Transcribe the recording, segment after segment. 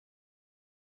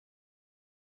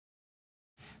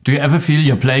Do you ever feel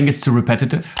your playing gets too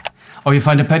repetitive? Or you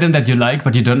find a pattern that you like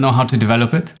but you don't know how to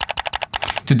develop it?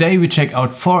 Today we check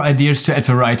out 4 ideas to add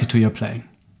variety to your playing.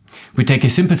 We take a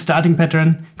simple starting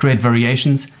pattern, create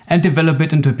variations and develop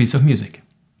it into a piece of music.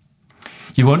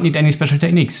 You won't need any special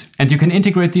techniques and you can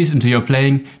integrate these into your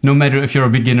playing no matter if you're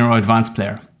a beginner or advanced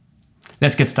player.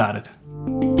 Let's get started.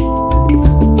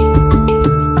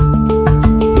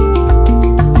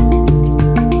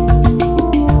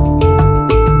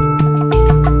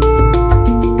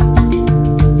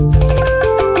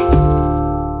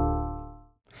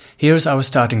 Here's our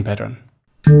starting pattern.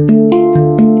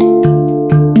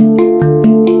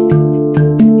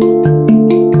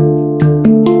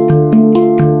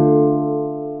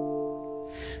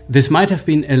 This might have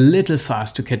been a little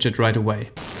fast to catch it right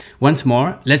away. Once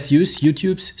more, let's use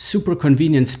YouTube's super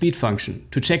convenient speed function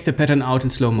to check the pattern out in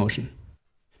slow motion.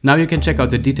 Now you can check out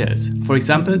the details. For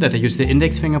example, that I use the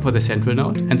index finger for the central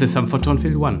note and the thumb for tone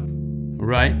field 1.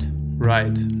 Right,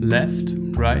 right, left,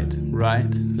 right,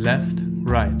 right, left,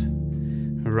 right.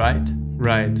 Right,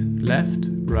 right, left,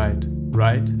 right,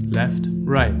 right, left,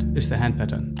 right is the hand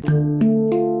pattern.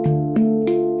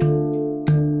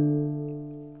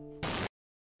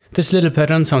 This little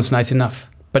pattern sounds nice enough,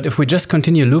 but if we just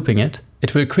continue looping it,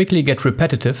 it will quickly get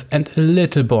repetitive and a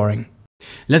little boring.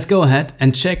 Let's go ahead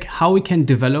and check how we can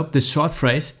develop this short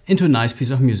phrase into a nice piece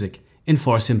of music in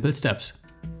 4 simple steps.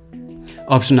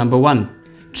 Option number 1,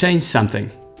 change something.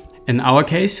 In our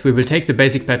case, we will take the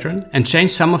basic pattern and change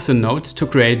some of the notes to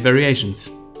create variations.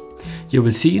 You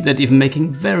will see that even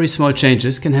making very small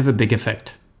changes can have a big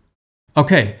effect.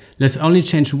 Okay, let's only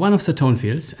change one of the tone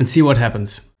fields and see what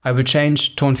happens. I will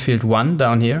change tone field 1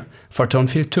 down here for tone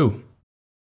field 2.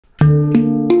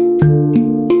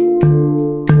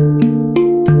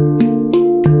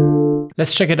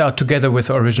 Let's check it out together with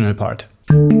the original part.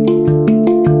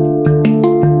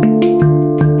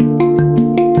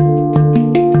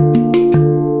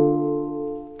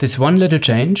 This one little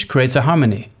change creates a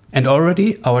harmony, and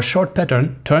already our short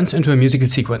pattern turns into a musical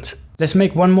sequence. Let's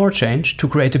make one more change to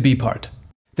create a B part.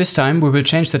 This time we will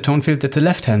change the tone field that the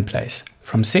left hand plays,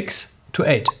 from 6 to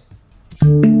 8.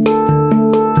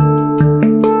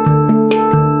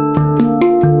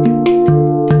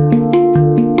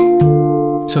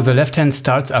 So the left hand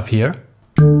starts up here,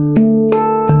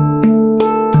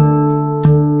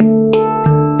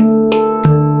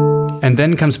 and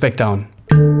then comes back down.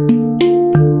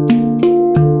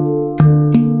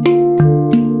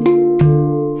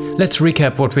 Let's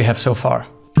recap what we have so far.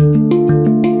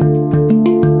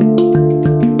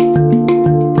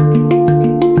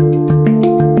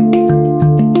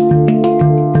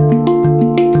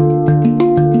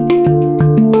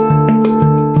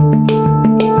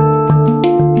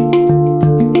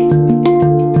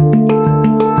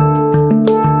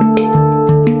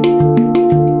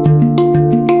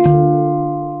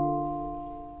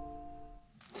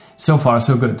 So far,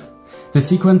 so good. The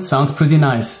sequence sounds pretty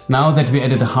nice now that we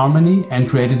added a harmony and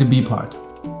created a B part.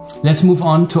 Let's move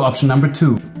on to option number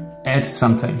 2, add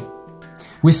something.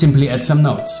 We simply add some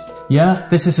notes. Yeah,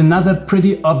 this is another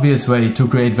pretty obvious way to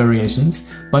create variations,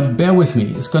 but bear with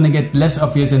me, it's gonna get less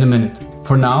obvious in a minute.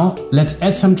 For now, let's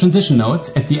add some transition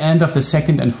notes at the end of the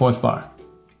 2nd and 4th bar.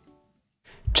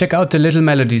 Check out the little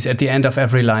melodies at the end of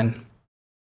every line.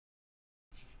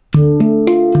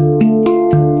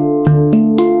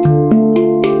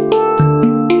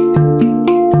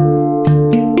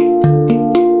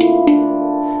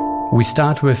 We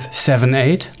start with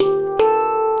 7-8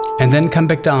 and then come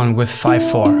back down with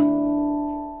 5-4.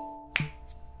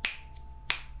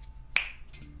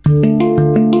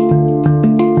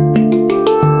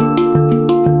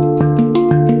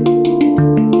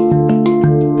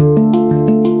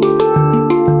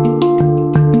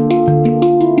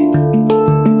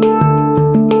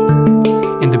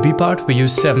 In the B part we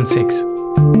use 7-6.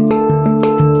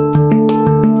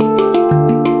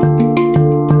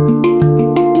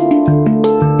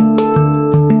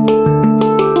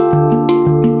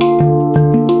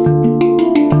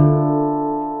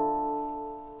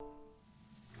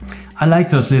 I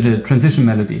like those little transition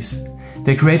melodies.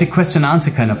 They create a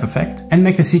question-answer kind of effect and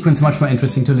make the sequence much more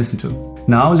interesting to listen to.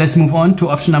 Now let's move on to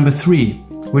option number 3,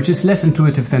 which is less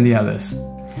intuitive than the others.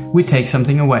 We take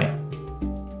something away.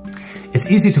 It's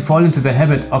easy to fall into the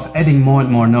habit of adding more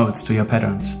and more notes to your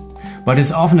patterns, but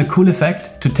it's often a cool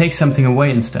effect to take something away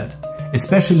instead,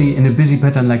 especially in a busy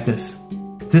pattern like this.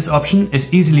 This option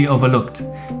is easily overlooked,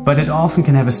 but it often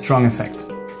can have a strong effect.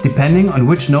 Depending on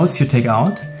which notes you take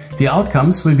out, the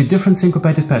outcomes will be different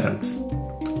syncopated patterns.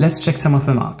 Let's check some of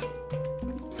them out.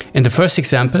 In the first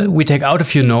example, we take out a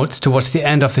few notes towards the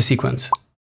end of the sequence.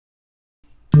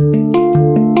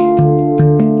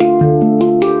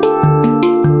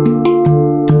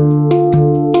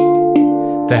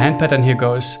 The hand pattern here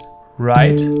goes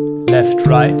right, left,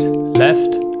 right,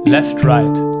 left, left, right.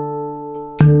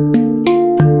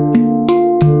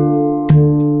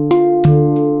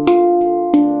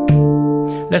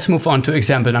 Let's move on to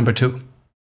example number 2.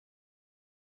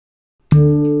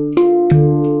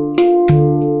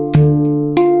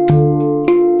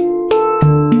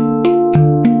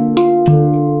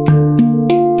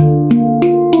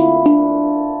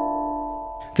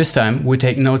 This time we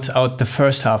take notes out the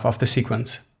first half of the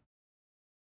sequence.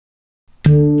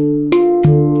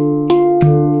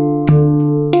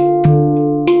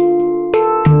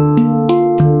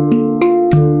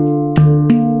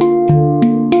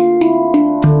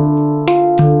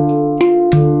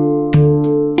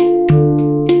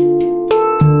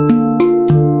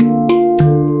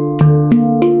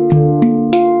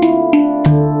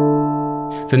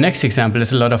 The next example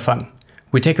is a lot of fun.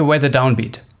 We take away the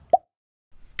downbeat.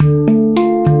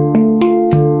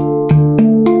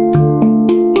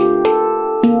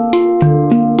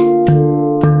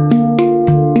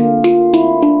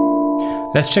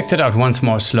 Let's check that out once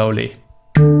more slowly.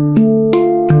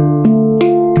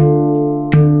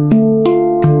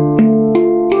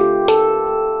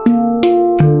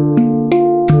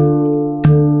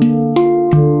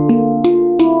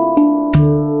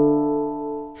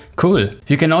 Cool!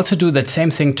 You can also do that same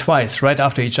thing twice, right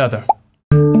after each other.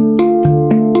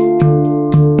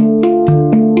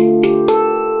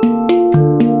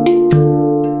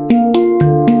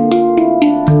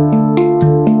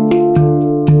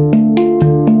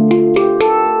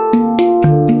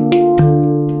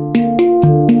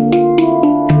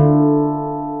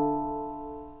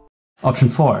 Option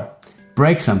 4.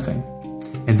 Break something.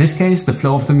 In this case, the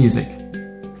flow of the music.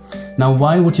 Now,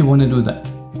 why would you want to do that?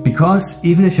 Because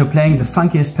even if you're playing the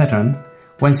funkiest pattern,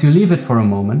 once you leave it for a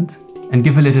moment and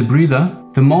give a little breather,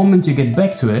 the moment you get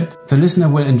back to it, the listener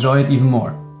will enjoy it even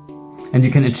more. And you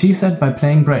can achieve that by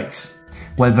playing breaks.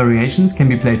 While variations can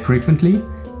be played frequently,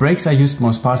 breaks are used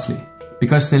more sparsely,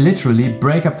 because they literally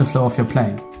break up the flow of your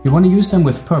playing. You want to use them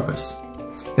with purpose.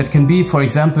 That can be, for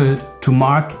example, to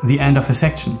mark the end of a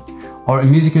section, or a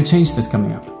musical change that's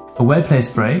coming up. A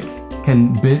well-placed break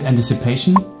can build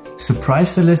anticipation,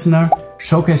 surprise the listener,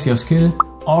 showcase your skill,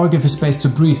 or give a space to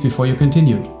breathe before you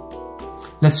continue.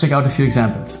 Let's check out a few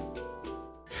examples.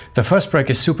 The first break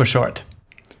is super short.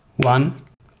 1,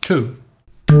 2.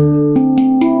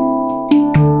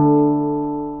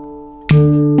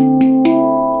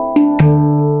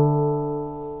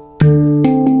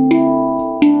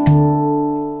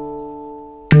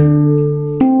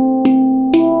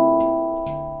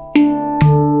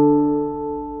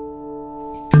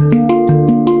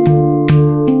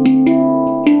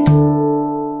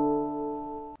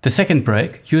 The second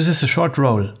break uses a short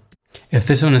roll. If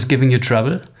this one is giving you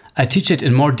trouble, I teach it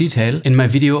in more detail in my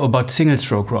video about single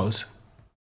stroke rolls.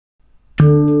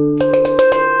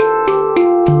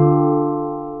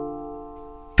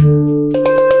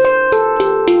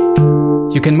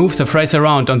 You can move the phrase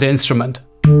around on the instrument.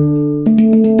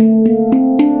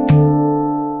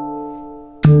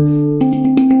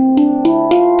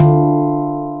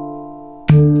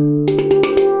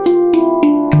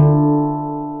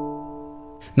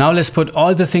 Now let's put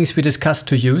all the things we discussed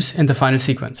to use in the final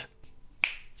sequence.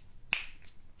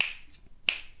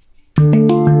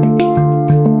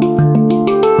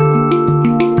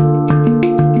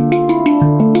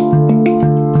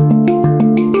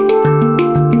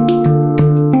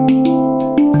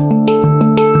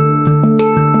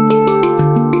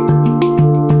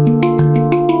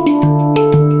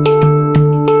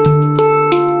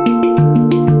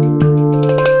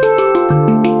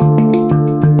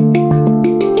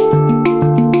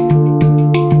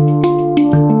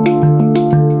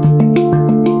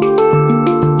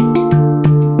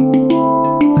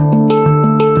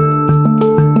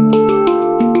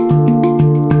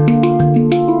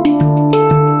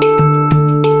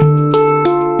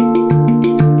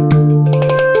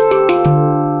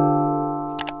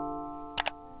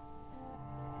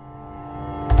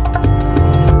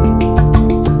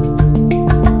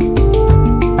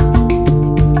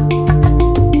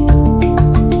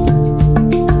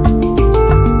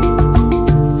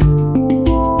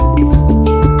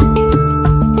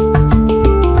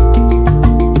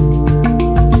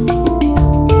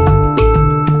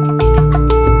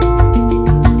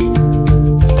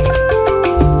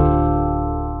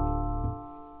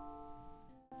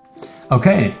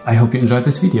 Okay, I hope you enjoyed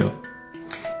this video.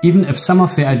 Even if some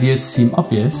of the ideas seem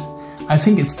obvious, I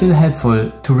think it's still helpful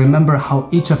to remember how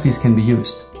each of these can be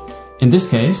used. In this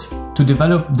case, to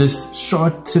develop this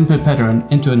short, simple pattern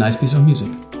into a nice piece of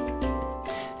music.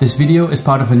 This video is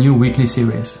part of a new weekly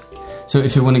series, So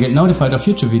if you want to get notified of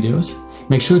future videos,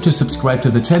 make sure to subscribe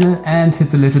to the channel and hit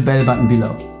the little bell button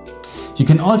below. You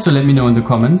can also let me know in the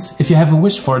comments if you have a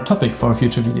wish for a topic for a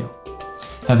future video.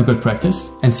 Have a good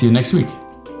practice and see you next week.